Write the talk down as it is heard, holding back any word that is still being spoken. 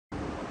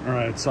All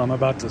right, so I'm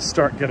about to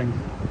start getting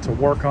to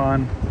work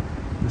on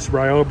this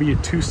Ryobi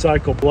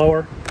 2-cycle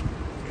blower.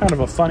 Kind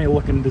of a funny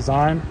looking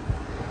design,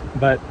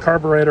 but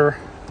carburetor,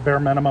 bare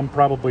minimum,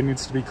 probably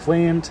needs to be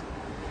cleaned.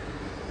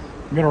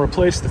 I'm gonna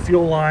replace the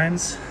fuel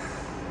lines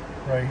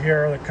right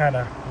here. They're kind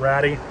of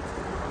ratty.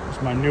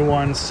 There's my new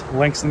ones.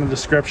 Links in the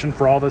description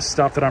for all this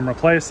stuff that I'm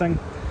replacing.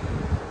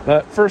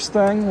 But first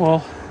thing,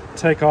 we'll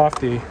take off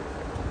the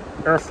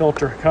air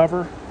filter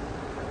cover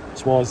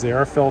as well as the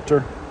air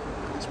filter.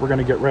 So we're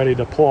gonna get ready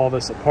to pull all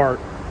this apart.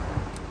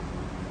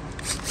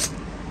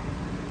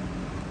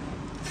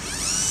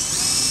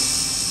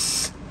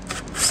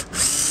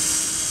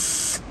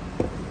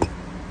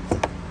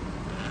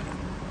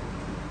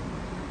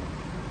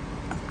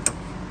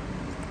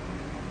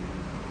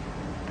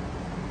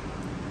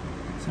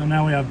 So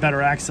now we have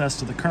better access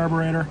to the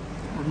carburetor.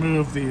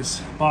 Remove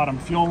these bottom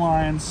fuel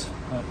lines,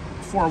 but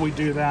before we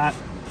do that,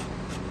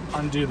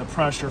 undo the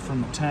pressure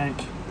from the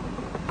tank.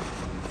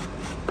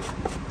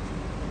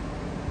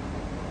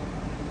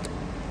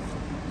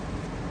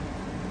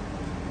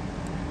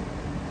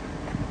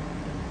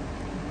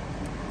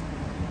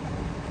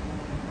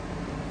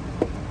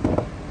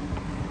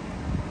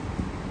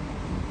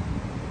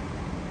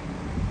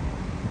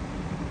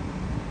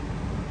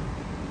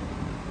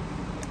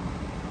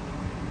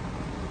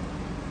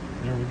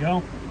 There we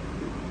go.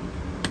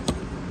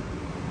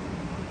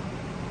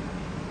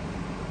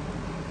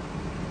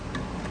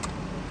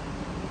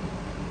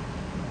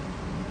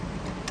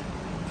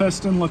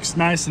 Piston looks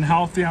nice and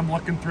healthy. I'm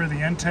looking through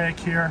the intake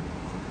here.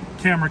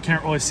 Camera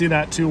can't really see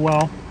that too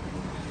well.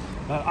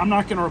 But I'm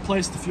not going to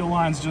replace the fuel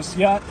lines just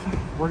yet.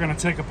 We're going to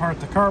take apart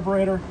the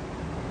carburetor.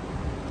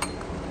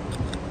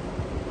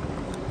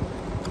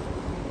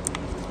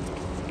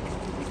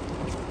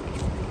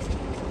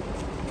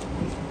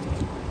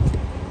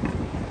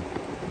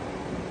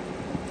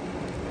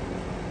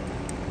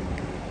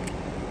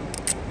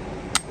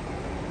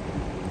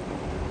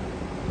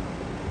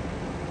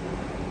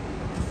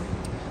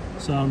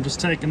 So I'm just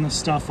taking this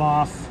stuff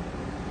off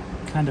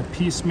kind of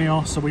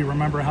piecemeal so we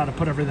remember how to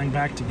put everything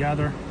back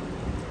together.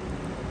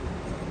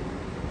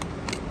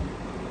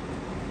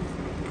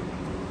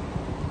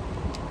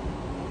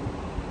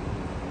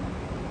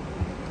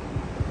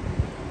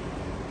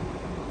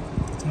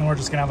 And we're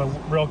just gonna have a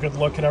real good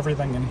look at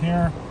everything in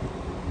here.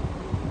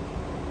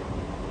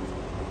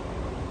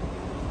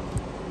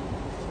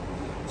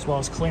 As well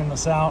as clean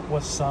this out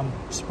with some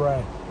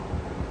spray.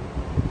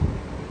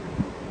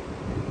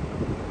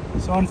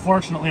 So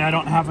unfortunately, I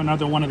don't have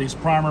another one of these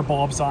primer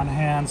bulbs on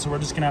hand, so we're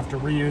just gonna have to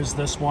reuse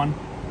this one.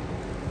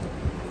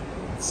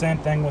 Same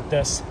thing with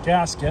this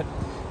gasket.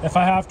 If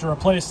I have to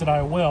replace it,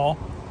 I will.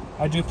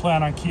 I do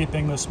plan on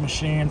keeping this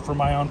machine for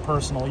my own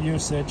personal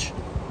usage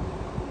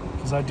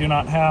because I do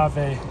not have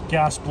a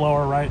gas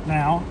blower right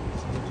now.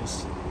 So we'll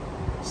just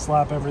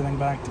slap everything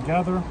back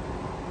together.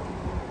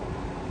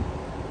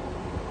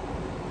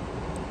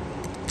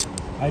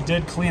 I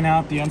did clean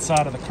out the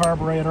inside of the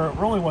carburetor. It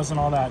really wasn't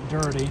all that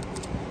dirty.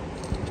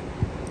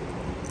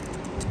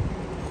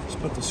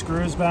 Put the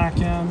screws back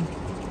in.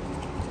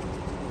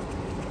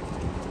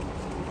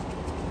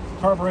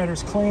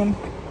 Carburetor's clean.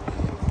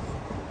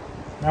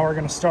 Now we're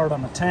going to start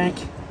on the tank.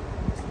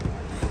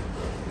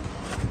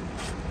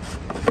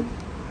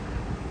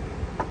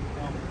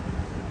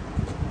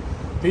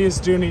 These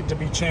do need to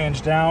be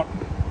changed out.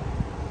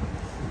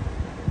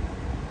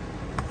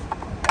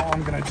 All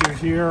I'm going to do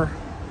here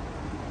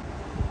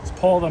is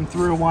pull them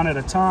through one at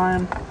a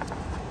time.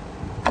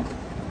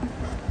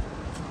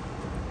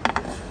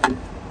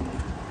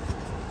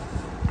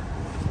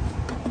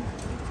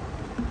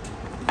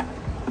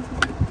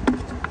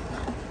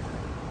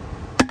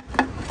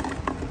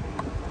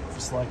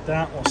 Like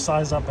that. We'll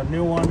size up a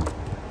new one.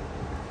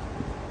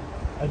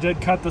 I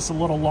did cut this a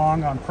little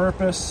long on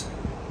purpose.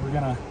 We're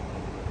gonna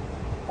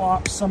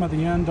pop some of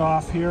the end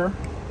off here,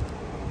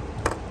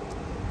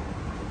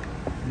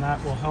 and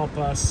that will help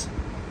us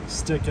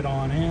stick it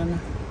on in.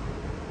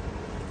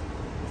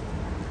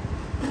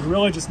 We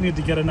really just need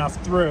to get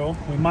enough through.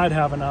 We might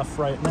have enough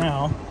right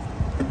now.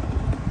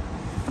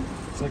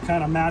 So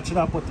kind of match it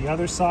up with the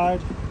other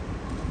side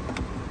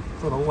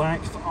for the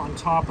length on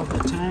top of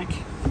the tank.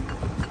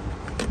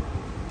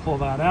 Pull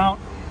that out,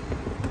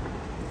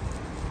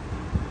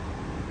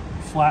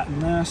 flatten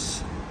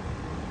this,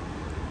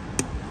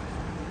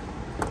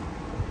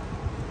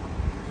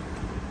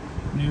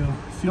 new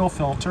fuel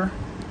filter,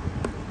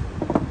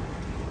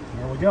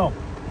 there we go,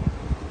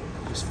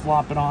 just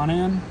flop it on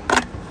in.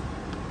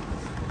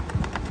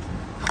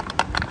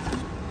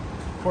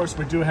 Of course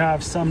we do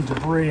have some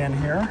debris in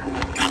here.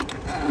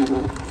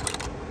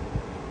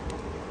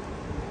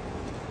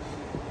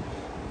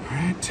 All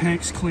right,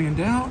 tank's cleaned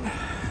out.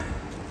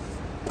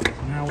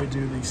 Now we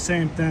do the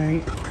same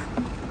thing.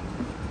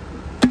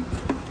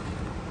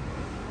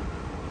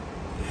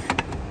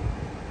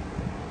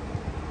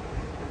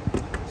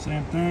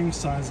 Same thing,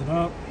 size it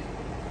up.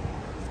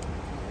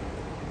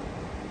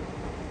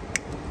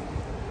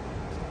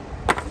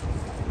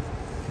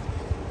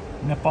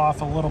 Nip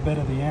off a little bit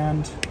of the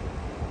end.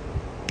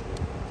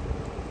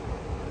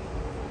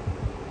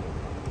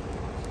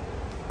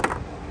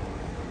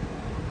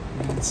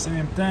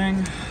 Same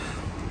thing.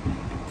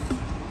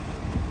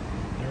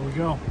 There we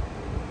go.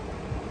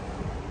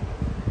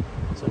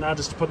 So now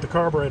just to put the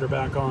carburetor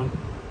back on.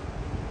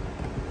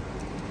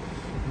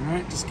 All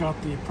right, just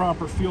got the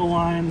proper fuel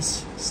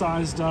lines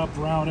sized up,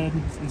 routed,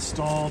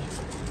 installed.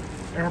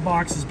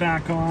 Airbox is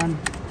back on.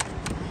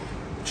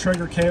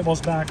 Trigger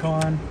cable's back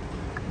on.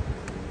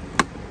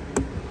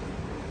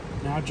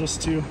 Now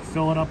just to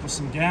fill it up with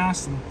some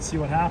gas and see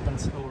what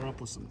happens. Fill her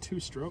up with some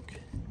 2-stroke.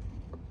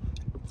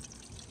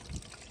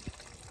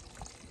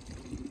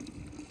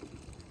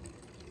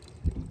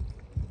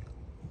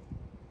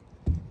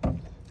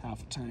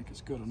 Half a tank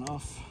is good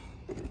enough.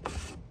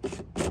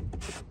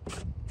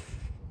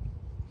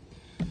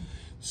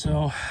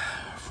 So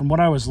from what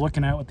I was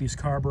looking at with these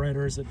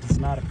carburetors, it does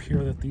not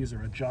appear that these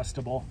are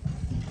adjustable.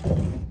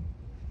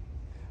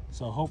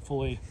 So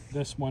hopefully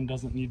this one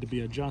doesn't need to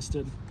be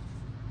adjusted.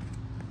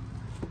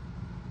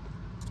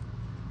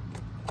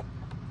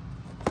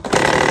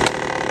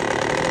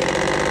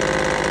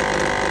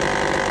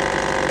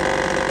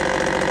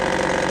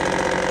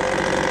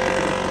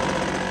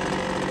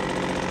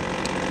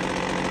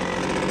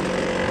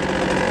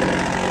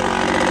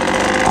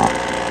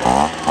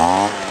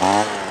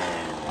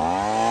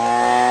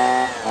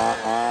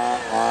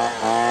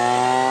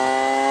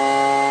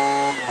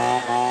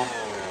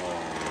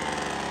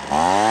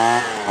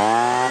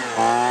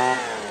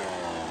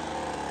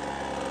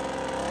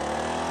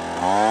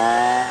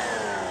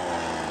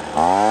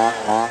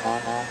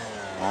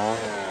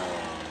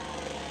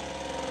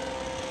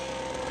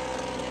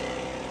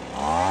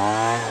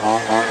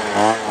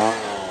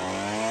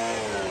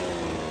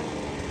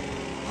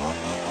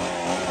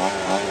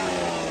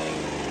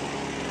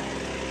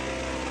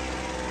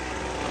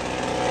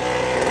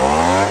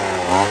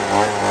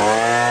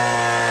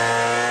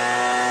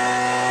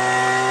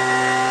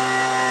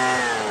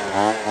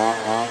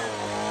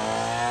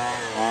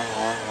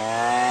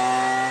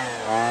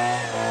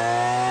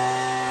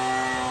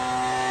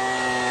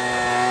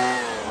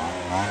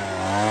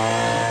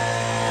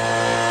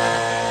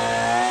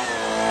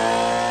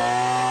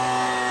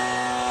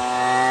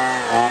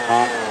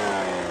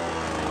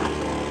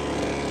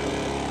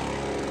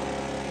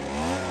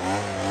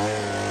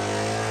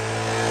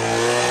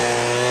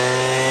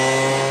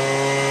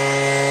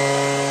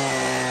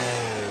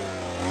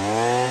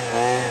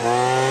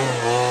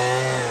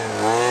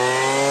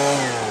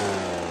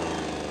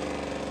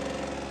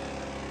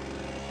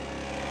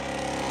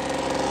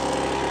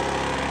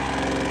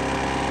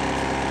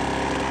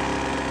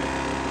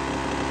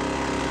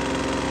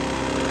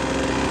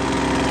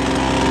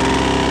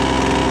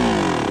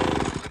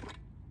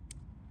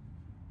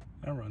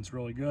 Runs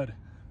really good.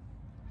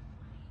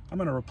 I'm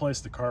going to replace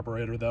the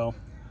carburetor though.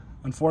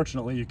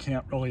 Unfortunately, you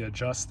can't really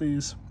adjust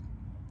these,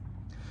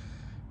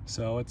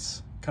 so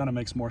it's kind of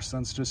makes more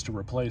sense just to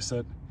replace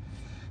it.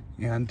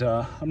 And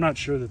I'm not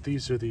sure that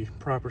these are the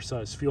proper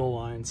size fuel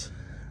lines.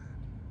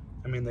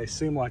 I mean, they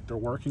seem like they're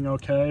working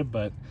okay,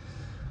 but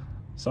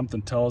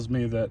something tells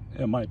me that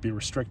it might be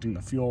restricting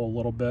the fuel a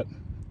little bit.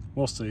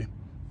 We'll see.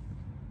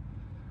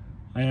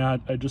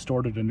 I just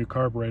ordered a new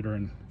carburetor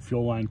and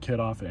fuel line kit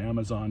off of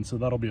Amazon, so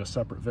that'll be a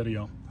separate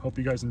video. Hope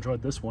you guys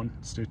enjoyed this one.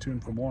 Stay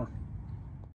tuned for more.